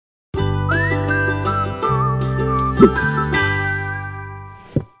Hi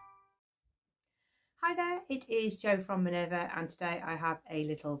there, it is Jo from Minerva, and today I have a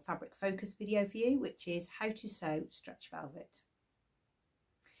little fabric focus video for you, which is how to sew stretch velvet.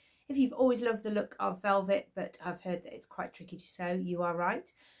 If you've always loved the look of velvet but have heard that it's quite tricky to sew, you are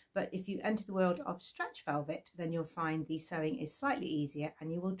right. But if you enter the world of stretch velvet, then you'll find the sewing is slightly easier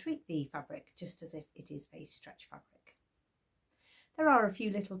and you will treat the fabric just as if it is a stretch fabric. There are a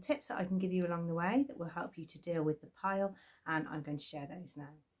few little tips that I can give you along the way that will help you to deal with the pile, and I'm going to share those now.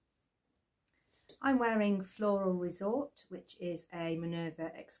 I'm wearing Floral Resort, which is a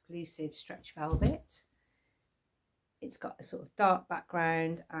Minerva Exclusive stretch velvet. It's got a sort of dark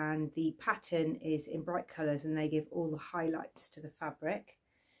background and the pattern is in bright colours and they give all the highlights to the fabric.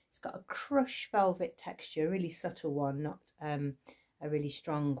 It's got a crushed velvet texture, a really subtle one, not a really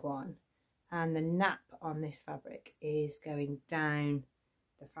strong one. And the nap on this fabric is going down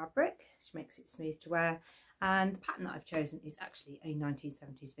the fabric, which makes it smooth to wear. And the pattern that I've chosen is actually a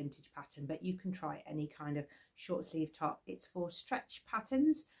 1970s vintage pattern, but you can try any kind of short sleeve top. It's for stretch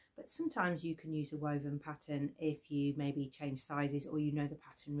patterns, but sometimes you can use a woven pattern if you maybe change sizes or you know the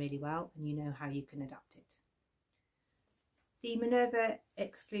pattern really well and you know how you can adapt it. The Minerva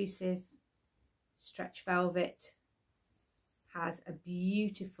Exclusive stretch velvet has a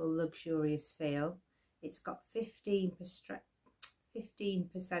beautiful luxurious feel. It's got 15%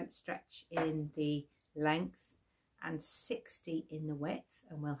 stretch in the length and 60 in the width,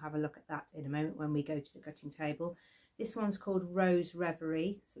 and we'll have a look at that in a moment when we go to the cutting table. This one's called Rose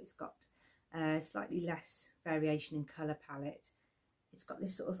Reverie, so it's got slightly less variation in colour palette. It's got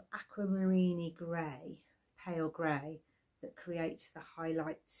this sort of aquamarine grey, pale grey, that creates the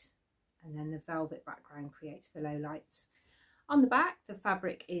highlights, and then the velvet background creates the lowlights. On the back, the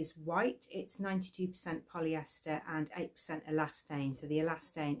fabric is white. It's 92% polyester and 8% elastane, so the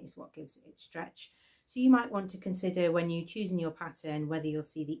elastane is what gives it stretch. So you might want to consider when you're choosing your pattern whether you'll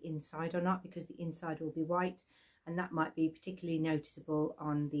see the inside or not, because the inside will be white and that might be particularly noticeable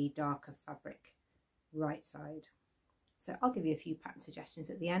on the darker fabric right side. So I'll give you a few pattern suggestions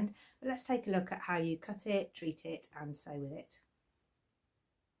at the end, but let's take a look at how you cut it, treat it and sew with it.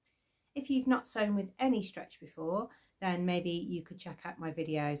 If you've not sewn with any stretch before, then maybe you could check out my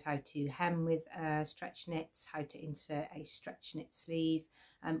videos how to hem with stretch knits, how to insert a stretch knit sleeve.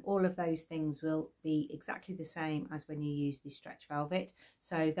 All of those things will be exactly the same as when you use the stretch velvet,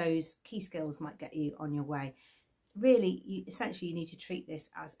 so those key skills might get you on your way. Really, essentially you need to treat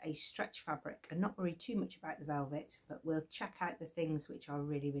this as a stretch fabric and not worry too much about the velvet, but we'll check out the things which are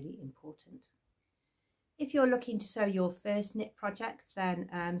really, really important. If you're looking to sew your first knit project,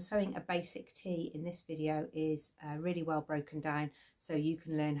 then sewing a basic tee in this video is really well broken down, so you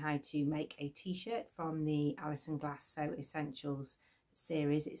can learn how to make a t-shirt from the Alison Glass Sew Essentials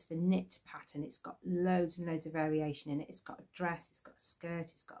series. It's the knit pattern. It's got loads and loads of variation in it. It's got a dress, it's got a skirt,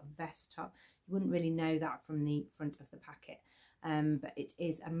 it's got a vest top. You wouldn't really know that from the front of the packet, but it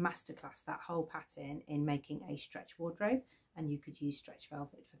is a masterclass, that whole pattern, in making a stretch wardrobe, and you could use stretch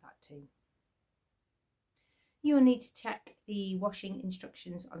velvet for that too. You will need to check the washing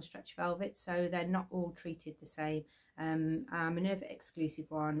instructions on stretch velvet, so they're not all treated the same. Our Minerva Exclusive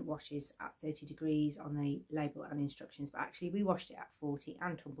one washes at 30 degrees on the label and instructions, but actually we washed it at 40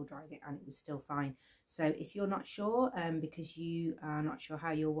 and tumble dried it and it was still fine. So if you're not sure, because you are not sure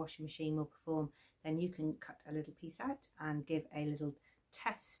how your washing machine will perform, then you can cut a little piece out and give a little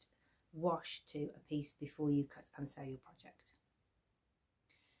test wash to a piece before you cut and sew your project.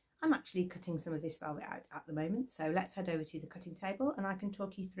 I'm actually cutting some of this velvet out at the moment, so let's head over to the cutting table and I can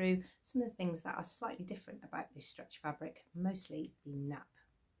talk you through some of the things that are slightly different about this stretch fabric, mostly the nap.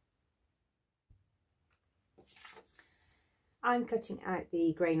 I'm cutting out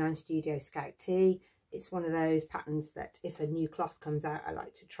the Grey Line Studio Scout Tee. It's one of those patterns that if a new cloth comes out, I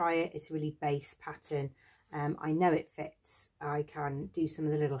like to try it. It's a really base pattern. I know it fits. I can do some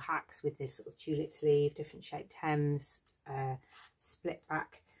of the little hacks with this sort of tulip sleeve, different shaped hems, split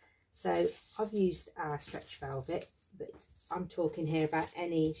back. So I've used our stretch velvet, but I'm talking here about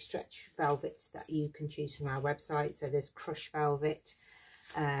any stretch velvets that you can choose from our website. So there's crushed velvet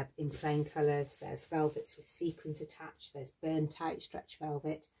in plain colours, there's velvets with sequins attached, there's burnt out stretch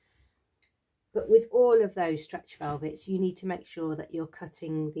velvet. But with all of those stretch velvets, you need to make sure that you're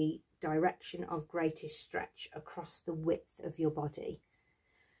cutting the direction of greatest stretch across the width of your body.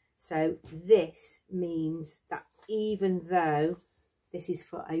 So this means that even though this is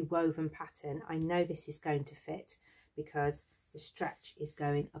for a woven pattern, I know this is going to fit because the stretch is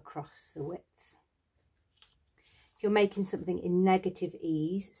going across the width. If you're making something in negative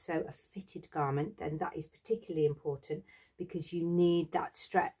ease, so a fitted garment, then that is particularly important because you need that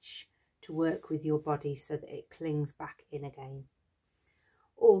stretch to work with your body so that it clings back in again.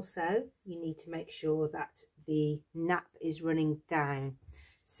 Also, you need to make sure that the nap is running down.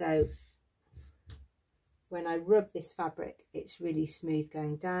 So when I rub this fabric, it's really smooth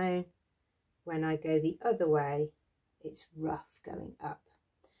going down. When I go the other way, it's rough going up.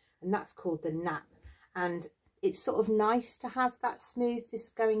 And that's called the nap. And it's sort of nice to have that smoothness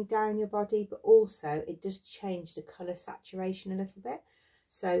going down your body, but also it does change the colour saturation a little bit.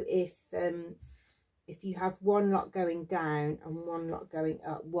 So if you have one lot going down and one lot going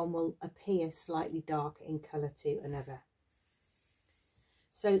up, one will appear slightly darker in colour to another.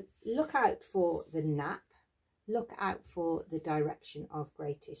 So look out for the nap, look out for the direction of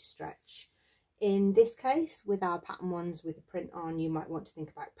greatest stretch. In this case, with our pattern ones with the print on, you might want to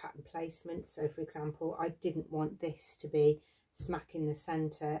think about pattern placement. So for example, I didn't want this to be smack in the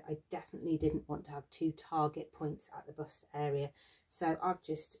centre. I definitely didn't want to have 2 target points at the bust area. So I've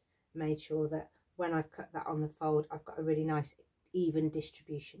just made sure that when I've cut that on the fold, I've got a really nice even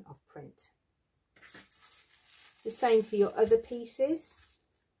distribution of print. The same for your other pieces.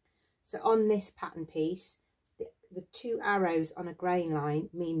 So on this pattern piece, the 2 arrows on a grain line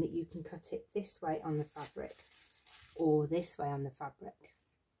mean that you can cut it this way on the fabric or this way on the fabric.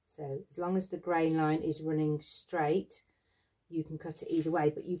 So as long as the grain line is running straight, you can cut it either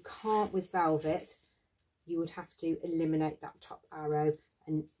way, but you can't with velvet. You would have to eliminate that top arrow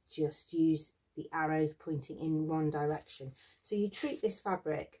and just use the arrows pointing in one direction. So you treat this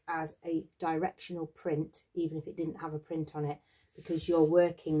fabric as a directional print, even if it didn't have a print on it, because you're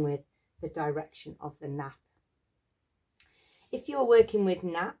working with the direction of the nap. If you're working with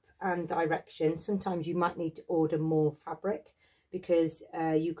nap and direction, sometimes you might need to order more fabric because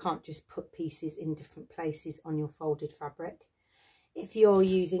you can't just put pieces in different places on your folded fabric. If you're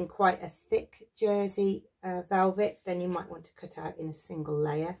using quite a thick jersey velvet, then you might want to cut out in a single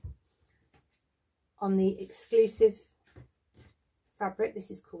layer. On the exclusive fabric, this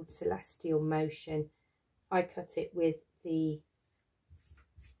is called Celestial Motion, I cut it with the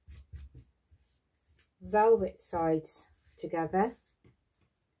velvet sides together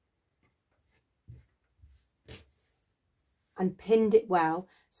and pinned it well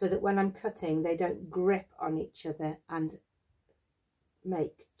so that when I'm cutting they don't grip on each other and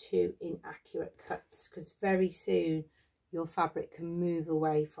make 2 inaccurate cuts, because very soon your fabric can move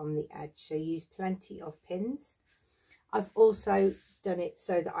away from the edge. So use plenty of pins. I've also done it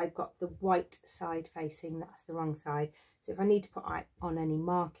so that I've got the white side facing, that's the wrong side. So if I need to put on any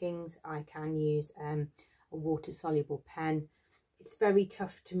markings, I can use a water-soluble pen. It's very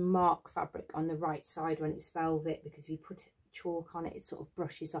tough to mark fabric on the right side when it's velvet, because if you put chalk on it, it sort of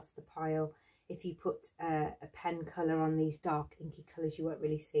brushes off the pile. If you put a pen colour on these dark inky colours, you won't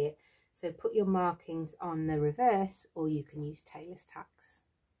really see it. So put your markings on the reverse, or you can use tailor's tacks.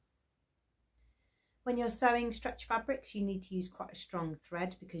 When you're sewing stretch fabrics, you need to use quite a strong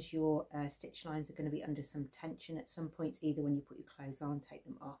thread because your stitch lines are going to be under some tension at some points, either when you put your clothes on, take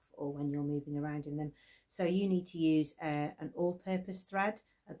them off, or when you're moving around in them. So you need to use an all-purpose thread,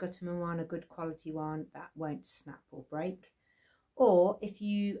 a Gutterman one, a good quality one that won't snap or break. Or if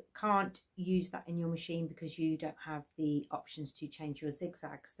you can't use that in your machine because you don't have the options to change your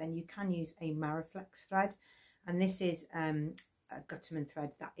zigzags, then you can use a Mariflex thread, and this is a Gutterman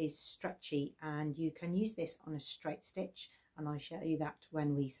thread that is stretchy, and you can use this on a straight stitch, and I'll show you that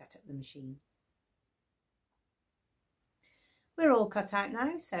when we set up the machine. We're all cut out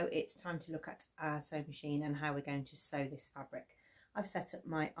now, so it's time to look at our sewing machine and how we're going to sew this fabric. I've set up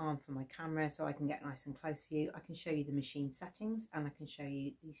my arm for my camera so I can get nice and close for you. I can show you the machine settings and I can show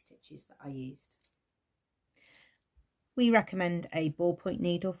you the stitches that I used. We recommend a ballpoint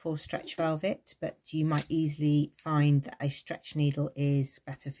needle for stretch velvet, but you might easily find that a stretch needle is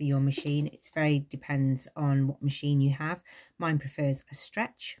better for your machine. It very depends on what machine you have. Mine prefers a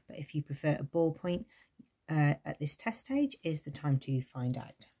stretch, but if you prefer a ballpoint at this test stage is the time to find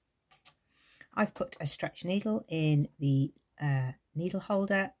out. I've put a stretch needle in the needle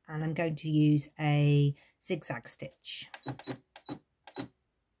holder, and I'm going to use a zigzag stitch.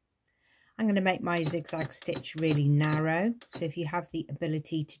 I'm going to make my zigzag stitch really narrow, so if you have the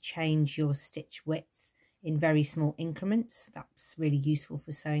ability to change your stitch width in very small increments, that's really useful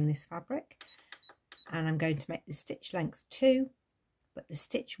for sewing this fabric. And I'm going to make the stitch length 2, but the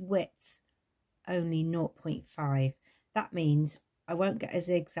stitch width only 0.5. That means I won't get a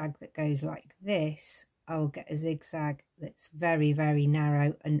zigzag that goes like this. I will get a zigzag that's very, very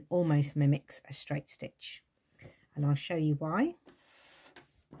narrow and almost mimics a straight stitch. And I'll show you why.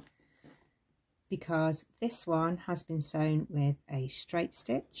 Because this one has been sewn with a straight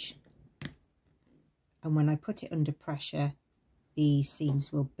stitch, and when I put it under pressure the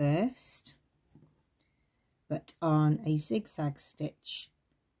seams will burst, but on a zigzag stitch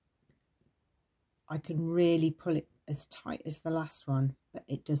I can really pull it as tight as the last one, but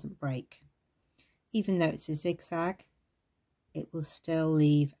it doesn't break. Even though it's a zigzag, it will still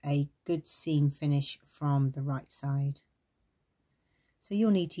leave a good seam finish from the right side. So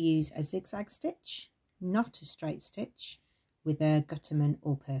you'll need to use a zigzag stitch, not a straight stitch, with a Gutterman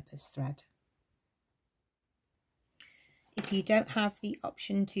all-purpose thread. If you don't have the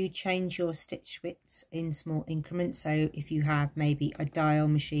option to change your stitch widths in small increments, so if you have maybe a dial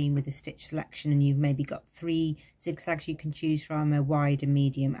machine with a stitch selection and you've maybe got 3 zigzags you can choose from, a wide, a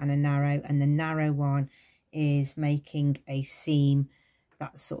medium and a narrow, and the narrow one is making a seam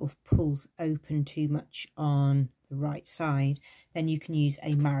that sort of pulls open too much on the right side, then you can use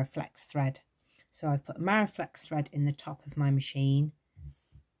a Maraflex thread. So I've put a Maraflex thread in the top of my machine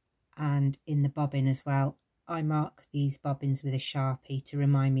and in the bobbin as well. I mark these bobbins with a Sharpie to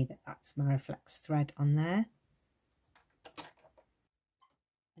remind me that that's Maraflex thread on there.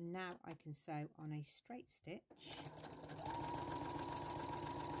 And now I can sew on a straight stitch.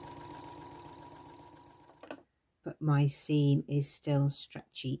 But my seam is still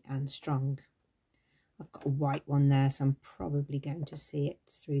stretchy and strong. I've got a white one there, so I'm probably going to see it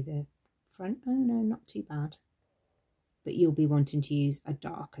through the front. Oh no, not too bad. But you'll be wanting to use a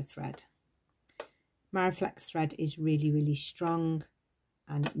darker thread. Maraflex thread is really, really strong,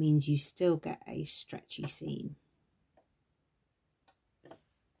 and it means you still get a stretchy seam.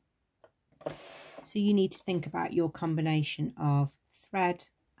 So you need to think about your combination of thread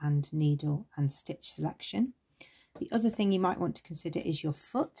and needle and stitch selection. The other thing you might want to consider is your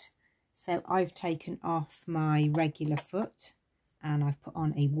foot. So I've taken off my regular foot and I've put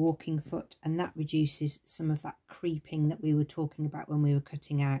on a walking foot, and that reduces some of that creeping that we were talking about when we were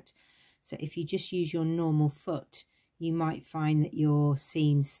cutting out. So if you just use your normal foot, you might find that your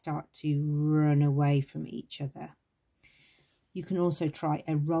seams start to run away from each other. You can also try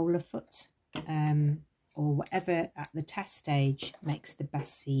a roller foot or whatever at the test stage makes the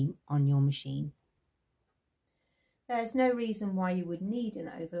best seam on your machine. There's no reason why you would need an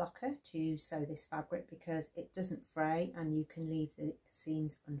overlocker to sew this fabric, because it doesn't fray and you can leave the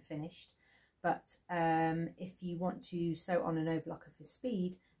seams unfinished. But if you want to sew on an overlocker for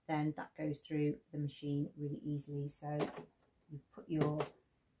speed, then that goes through the machine really easily. So you put your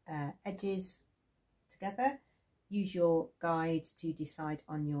edges together, use your guide to decide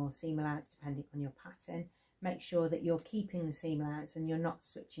on your seam allowance depending on your pattern. Make sure that you're keeping the seam allowance and you're not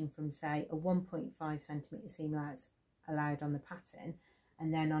switching from, say, a 1.5 centimetre seam allowance allowed on the pattern,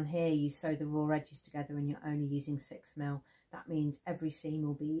 and then on here you sew the raw edges together and you're only using 6mm. That means every seam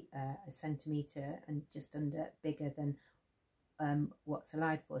will be a centimetre and just under bigger than what's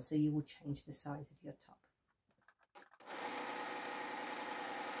allowed for, so you will change the size of your top.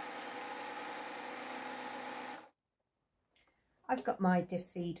 I've got my diff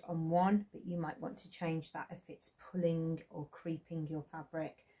feed on 1, but you might want to change that if it's pulling or creeping your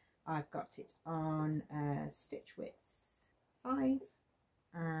fabric. I've got it on stitch width 5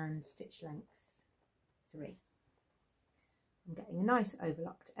 and stitch length 3. I'm getting a nice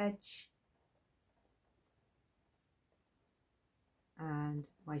overlocked edge, and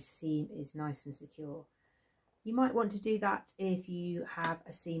my seam is nice and secure. You might want to do that if you have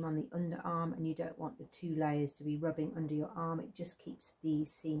a seam on the underarm and you don't want the 2 layers to be rubbing under your arm. It just keeps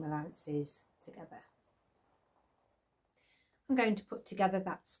these seam allowances together. I'm going to put together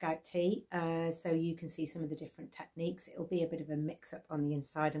that scout tee so you can see some of the different techniques. It'll be a bit of a mix up on the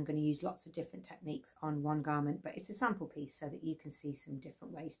inside. I'm going to use lots of different techniques on one garment, but it's a sample piece so that you can see some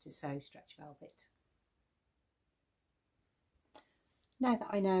different ways to sew stretch velvet. Now that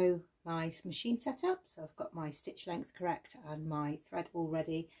I know my machine setup, so I've got my stitch length correct and my thread all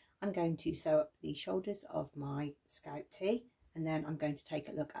ready, I'm going to sew up the shoulders of my scout tee, and then I'm going to take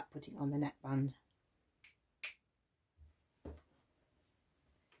a look at putting on the neckband.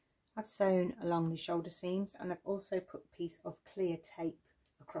 I've sewn along the shoulder seams, and I've also put a piece of clear tape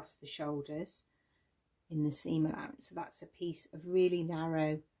across the shoulders in the seam allowance. So that's a piece of really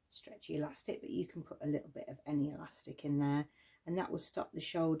narrow stretchy elastic, but you can put a little bit of any elastic in there, and that will stop the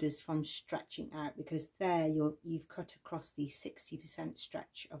shoulders from stretching out, because there you've cut across the 60%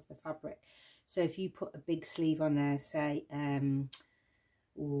 stretch of the fabric. So if you put a big sleeve on there, say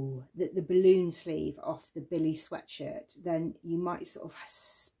the balloon sleeve off the Billy sweatshirt, then you might sort of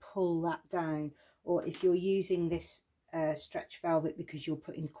pull that down. Or if you're using this stretch velvet because you're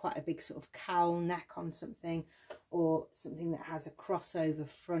putting quite a big sort of cowl neck on something, or something that has a crossover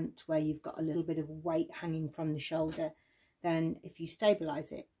front where you've got a little bit of weight hanging from the shoulder, then if you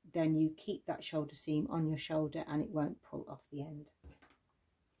stabilize it then you keep that shoulder seam on your shoulder and it won't pull off the end.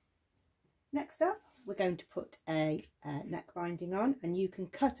 Next up, we're going to put a neck binding on, and you can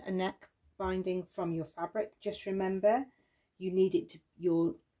cut a neck binding from your fabric. Just remember, you need it to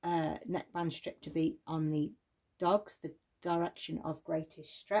your neckband strip to be on the dogs, the direction of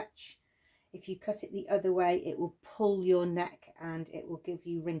greatest stretch. If you cut it the other way, it will pull your neck and it will give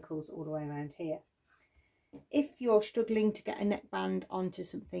you wrinkles all the way around here. If you're struggling to get a neckband onto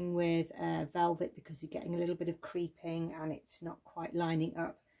something with velvet because you're getting a little bit of creeping and it's not quite lining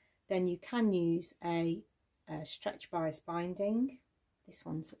up, then you can use a stretch bias binding. This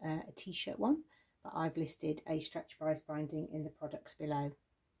one's a t-shirt one, but I've listed a stretch bias binding in the products below.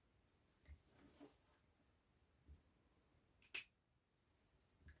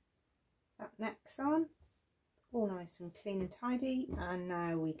 That neck's on, all nice and clean and tidy, and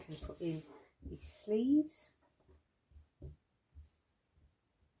now we can put in the sleeves,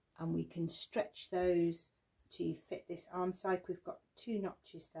 and we can stretch those to fit this arm side. We've got 2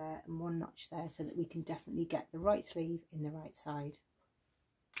 notches there and 1 notch there, so that we can definitely get the right sleeve in the right side.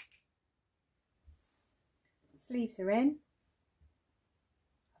 Sleeves are in.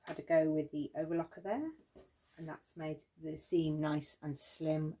 I've had to go with the overlocker there, and that's made the seam nice and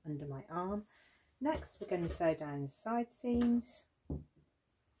slim under my arm. Next, we're going to sew down the side seams,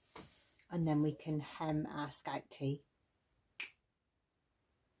 and then we can hem our scout tee.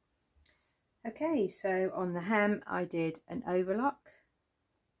 Okay, so on the hem I did an overlock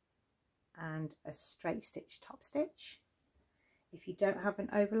and a straight stitch top stitch. If you don't have an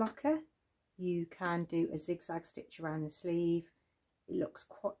overlocker, you can do a zigzag stitch around the sleeve. It looks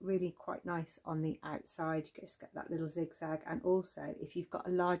really quite nice on the outside. You just get that little zigzag, and also if you've got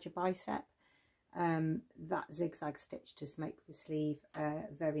a larger bicep, that zigzag stitch just makes the sleeve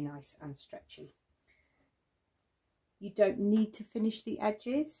very nice and stretchy. You don't need to finish the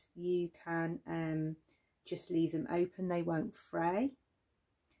edges. You can just leave them open, they won't fray.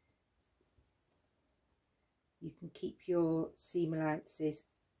 You can keep your seam allowances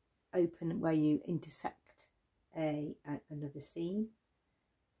open where you intersect another seam.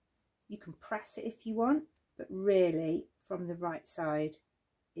 You can press it if you want, but really from the right side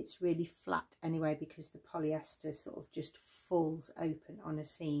it's really flat anyway, because the polyester sort of just falls open on a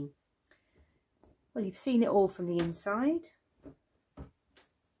seam. Well, you've seen it all from the inside,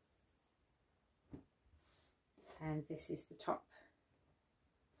 and this is the top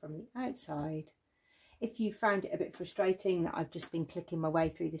from the outside. If you found it a bit frustrating that I've just been clicking my way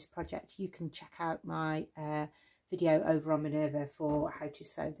through this project, you can check out my video over on Minerva for how to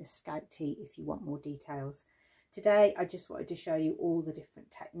sew the scout tee if you want more details. Today I just wanted to show you all the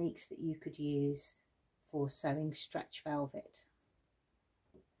different techniques that you could use for sewing stretch velvet.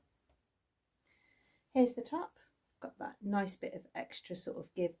 Here's the top. Got that nice bit of extra sort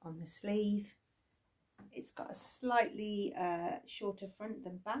of give on the sleeve. It's got a slightly shorter front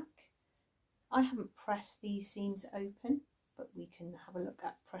than back. I haven't pressed these seams open, but we can have a look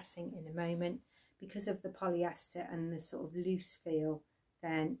at pressing in a moment. Because of the polyester and the sort of loose feel,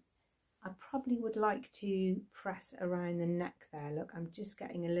 then I probably would like to press around the neck there. Look, I'm just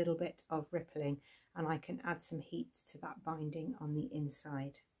getting a little bit of rippling, and I can add some heat to that binding on the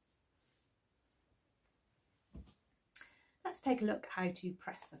inside. Let's take a look how to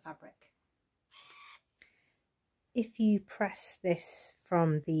press the fabric. If you press this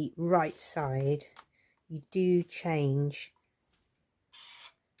from the right side, you do change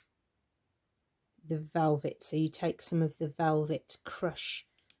the velvet, so you take some of the velvet crush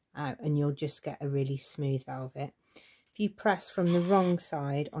out and you'll just get a really smooth velvet. If you press from the wrong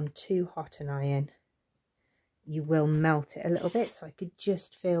side on too hot an iron, you will melt it a little bit. So I could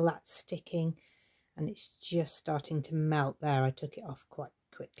just feel that sticking, and it's just starting to melt there. I took it off quite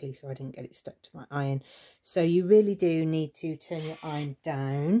quickly so I didn't get it stuck to my iron. So you really do need to turn your iron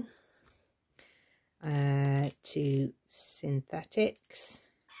down to synthetics.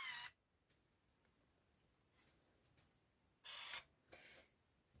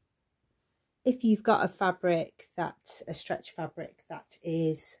 If you've got a fabric a stretch fabric that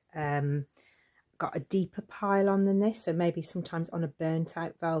is got a deeper pile on than this, so maybe sometimes on a burnt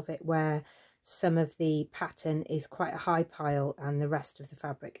out velvet where some of the pattern is quite a high pile and the rest of the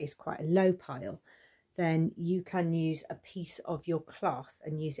fabric is quite a low pile, then you can use a piece of your cloth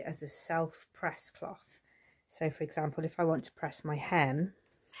and use it as a self-press cloth. So for example, if I want to press my hem,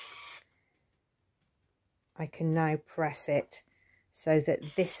 I can now press it so that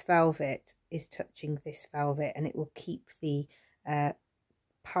this velvet is touching this velvet, and it will keep the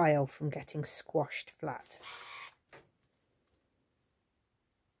pile from getting squashed flat.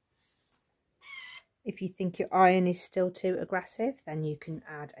 If you think your iron is still too aggressive, then you can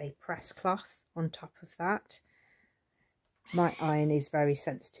add a press cloth on top of that. My iron is very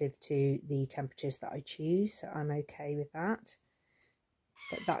sensitive to the temperatures that I choose, so I'm okay with that.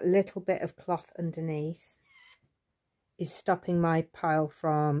 But that little bit of cloth underneath is stopping my pile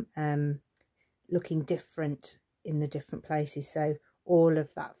from looking different in the different places, so all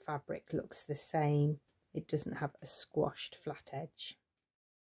of that fabric looks the same. It doesn't have a squashed flat edge.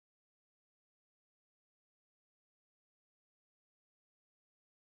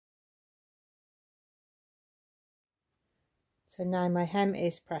 So now my hem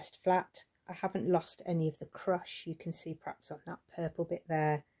is pressed flat. I haven't lost any of the crush. You can see perhaps on that purple bit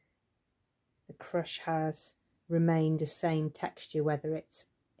there, the crush has remained the same texture, whether it's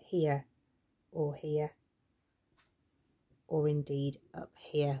here, or indeed up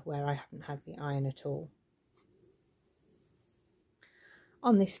here where I haven't had the iron at all.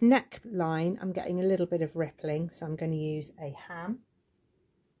 On this neck line, I'm getting a little bit of rippling, so I'm going to use a ham.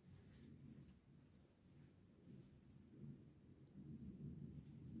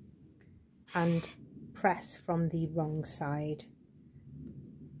 And press from the wrong side.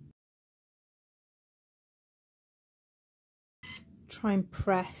 Try and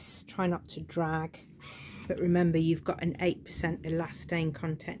press, try not to drag, but remember you've got an 8% elastane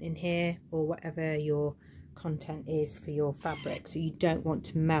content in here, or whatever your content is for your fabric, so you don't want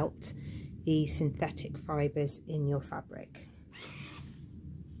to melt the synthetic fibres in your fabric.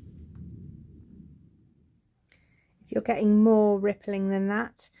 If you're getting more rippling than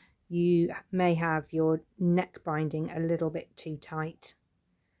that, you may have your neck binding a little bit too tight,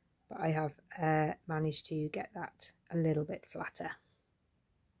 but I have managed to get that a little bit flatter.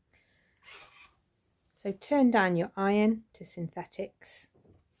 So turn down your iron to synthetics.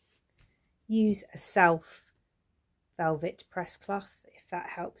 Use a self velvet press cloth if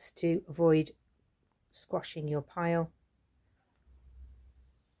that helps to avoid squashing your pile.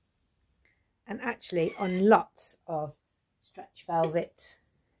 And actually on lots of stretch velvets,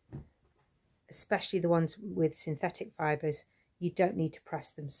 especially the ones with synthetic fibres, you don't need to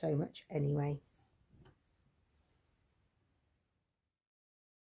press them so much anyway.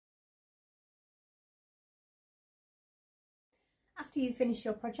 After you finish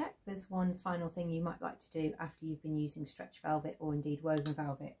your project, there's one final thing you might like to do after you've been using stretch velvet or indeed woven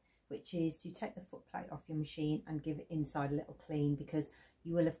velvet, which is to take the foot plate off your machine and give it inside a little clean, because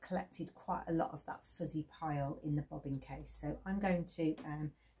you will have collected quite a lot of that fuzzy pile in the bobbin case. So I'm going to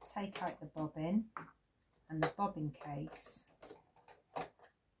take out the bobbin and the bobbin case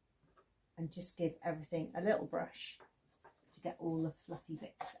and just give everything a little brush to get all the fluffy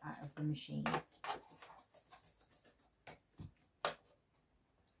bits out of the machine.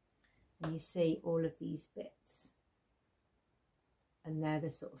 And you see all of these bits, and they're the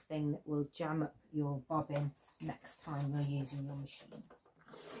sort of thing that will jam up your bobbin next time you're using your machine.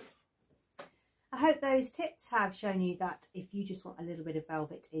 I hope those tips have shown you that if you just want a little bit of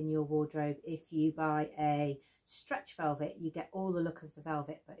velvet in your wardrobe, if you buy a stretch velvet, you get all the look of the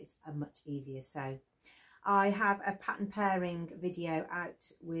velvet, but it's a much easier sew. I have a pattern pairing video out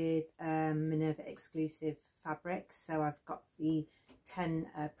with Minerva Exclusive fabrics, so I've got the 10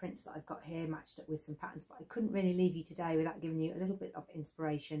 prints that I've got here matched up with some patterns, but I couldn't really leave you today without giving you a little bit of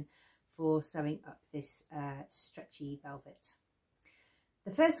inspiration for sewing up this stretchy velvet.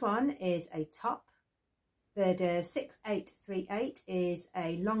 The first one is a top. Burda 6838 is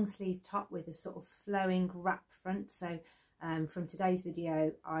a long sleeve top with a sort of flowing wrap front. So from today's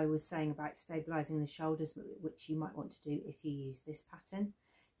video I was saying about stabilising the shoulders, which you might want to do if you use this pattern.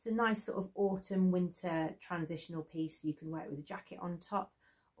 It's a nice sort of autumn winter transitional piece. You can wear it with a jacket on top,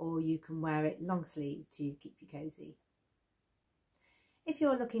 or you can wear it long sleeve to keep you cosy. If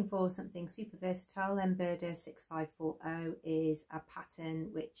you're looking for something super versatile, then Burda 6540 is a pattern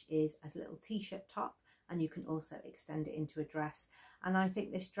which is a little t-shirt top, and you can also extend it into a dress. And I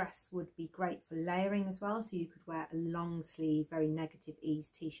think this dress would be great for layering as well, so you could wear a long sleeve, very negative ease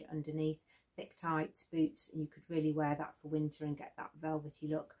t-shirt underneath, thick tights, boots, and you could really wear that for winter and get that velvety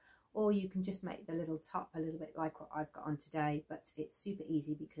look. Or you can just make the little top a little bit like what I've got on today, but it's super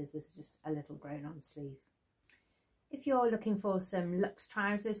easy because there's just a little grown on sleeve. If you're looking for some luxe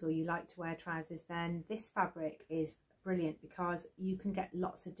trousers, or you like to wear trousers, then this fabric is brilliant because you can get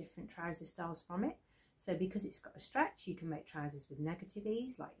lots of different trouser styles from it. So because it's got a stretch, you can make trousers with negative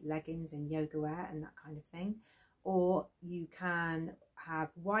ease, like leggings and yoga wear and that kind of thing. Or you can have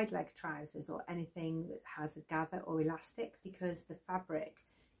wide leg trousers or anything that has a gather or elastic, because the fabric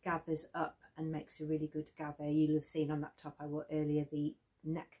gathers up and makes a really good gather. You'll have seen on that top I wore earlier, the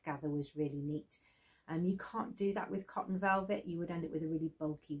neck gather was really neat. You can't do that with cotton velvet. You would end up with a really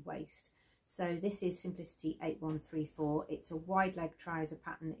bulky waist. So this is Simplicity 8134. It's a wide leg trouser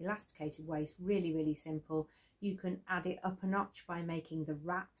pattern, elasticated waist, really, really simple. You can add it up a notch by making the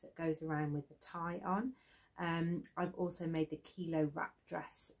wrap that goes around with the tie on. I've also made the kilo wrap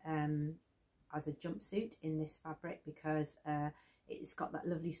dress as a jumpsuit in this fabric because it's got that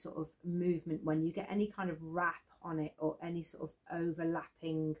lovely sort of movement when you get any kind of wrap on it or any sort of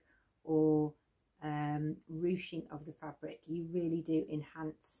overlapping or ruching of the fabric. You really do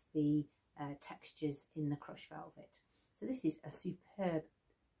enhance the textures in the crush velvet. So this is a superb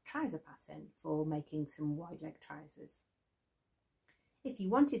trouser pattern for making some wide leg trousers. If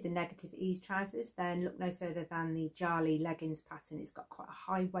you wanted the negative ease trousers, then look no further than the Jali leggings pattern. It's got quite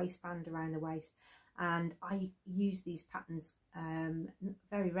a high waistband around the waist, and I use these patterns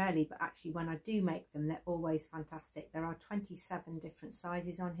very rarely, but actually when I do make them, they're always fantastic. There are 27 different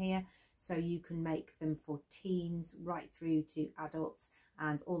sizes on here, so you can make them for teens right through to adults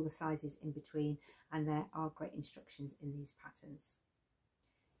and all the sizes in between, and there are great instructions in these patterns.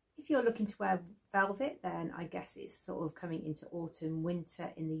 If you're looking to wear velvet, then I guess it's sort of coming into autumn,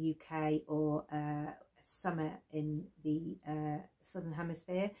 winter in the UK, or summer in the Southern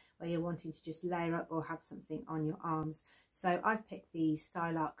Hemisphere, where you're wanting to just layer up or have something on your arms. So I've picked the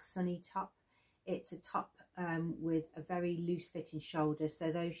Stylark Sunny top. It's a top with a very loose fitting shoulder,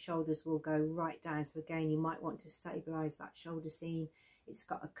 so those shoulders will go right down. So again, you might want to stabilise that shoulder seam. It's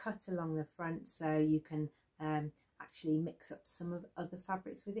got a cut along the front, so you can actually mix up some of other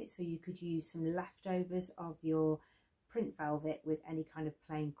fabrics with it. So you could use some leftovers of your print velvet with any kind of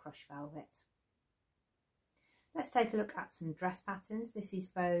plain crush velvet. Let's take a look at some dress patterns. This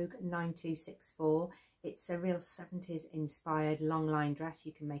is Vogue 9264. It's a real 70s inspired long line dress.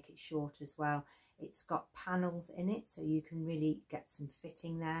 You can make it short as well. It's got panels in it, so you can really get some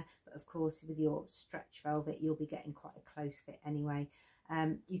fitting there. But of course, with your stretch velvet, you'll be getting quite a close fit anyway.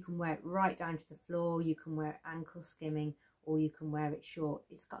 You can wear it right down to the floor, you can wear it ankle skimming, or you can wear it short.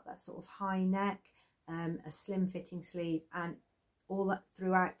 It's got that sort of high neck, a slim fitting sleeve, and all that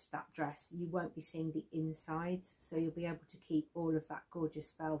throughout that dress you won't be seeing the insides, so you'll be able to keep all of that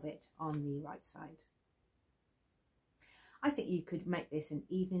gorgeous velvet on the right side. I think you could make this an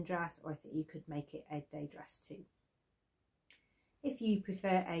evening dress, or I think you could make it a day dress too. If you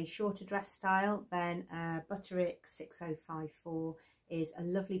prefer a shorter dress style, then Butterick 6054 is a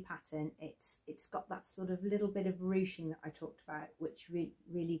lovely pattern. It's got that sort of little bit of ruching that I talked about, which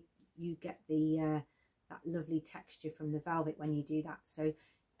really you get the that lovely texture from the velvet when you do that. So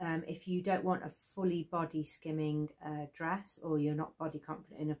if you don't want a fully body skimming dress, or you're not body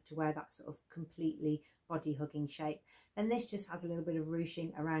confident enough to wear that sort of completely body hugging shape, then this just has a little bit of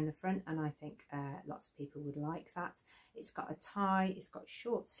ruching around the front, and I think lots of people would like that. It's got a tie, it's got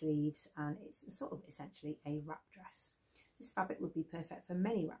short sleeves, and it's sort of essentially a wrap dress. This fabric would be perfect for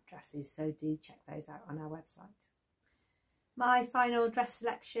many wrap dresses, so do check those out on our website. My final dress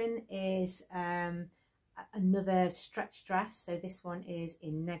selection is another stretch dress. So this one is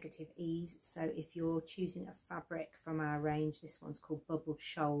in negative ease. So if you're choosing a fabric from our range, this one's called Bubble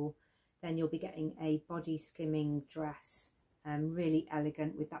Shoal, then you'll be getting a body skimming dress, really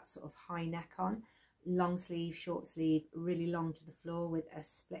elegant with that sort of high neck on, long sleeve, short sleeve, really long to the floor with a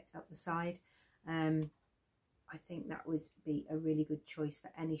split up the side. I think that would be a really good choice for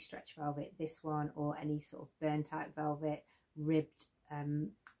any stretch velvet, this one, or any sort of burnt out velvet, ribbed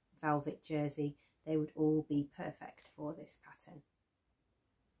velvet jersey. They would all be perfect for this pattern.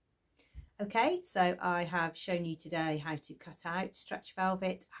 Okay, so I have shown you today how to cut out stretch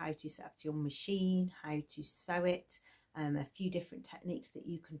velvet, how to set up your machine, how to sew it, a few different techniques that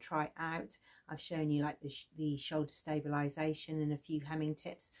you can try out. I've shown you like the shoulder stabilization and a few hemming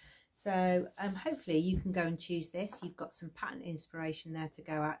tips. So hopefully you can go and choose this. You've got some pattern inspiration there to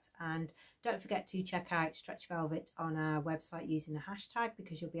go at, and don't forget to check out Stretch Velvet on our website using the hashtag,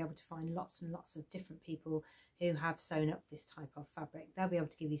 because you'll be able to find lots and lots of different people who have sewn up this type of fabric. They'll be able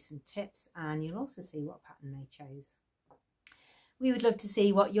to give you some tips, and you'll also see what pattern they chose. We would love to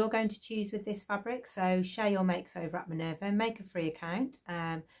see what you're going to choose with this fabric, so share your makes over at Minerva, make a free account,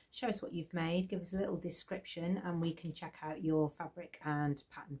 show us what you've made, give us a little description, and we can check out your fabric and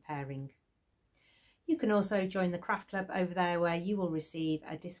pattern pairing. You can also join the craft club over there, where you will receive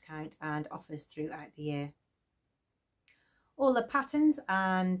a discount and offers throughout the year. All the patterns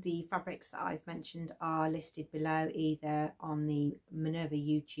and the fabrics that I've mentioned are listed below, either on the Minerva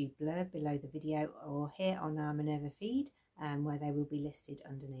YouTube blurb below the video, or here on our Minerva feed, where they will be listed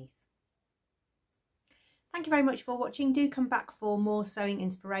underneath. Thank you very much for watching. Do come back for more sewing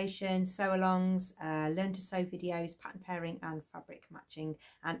inspiration, sew-alongs, learn to sew videos, pattern pairing and fabric matching,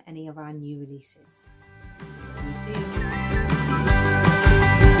 and any of our new releases. See you soon.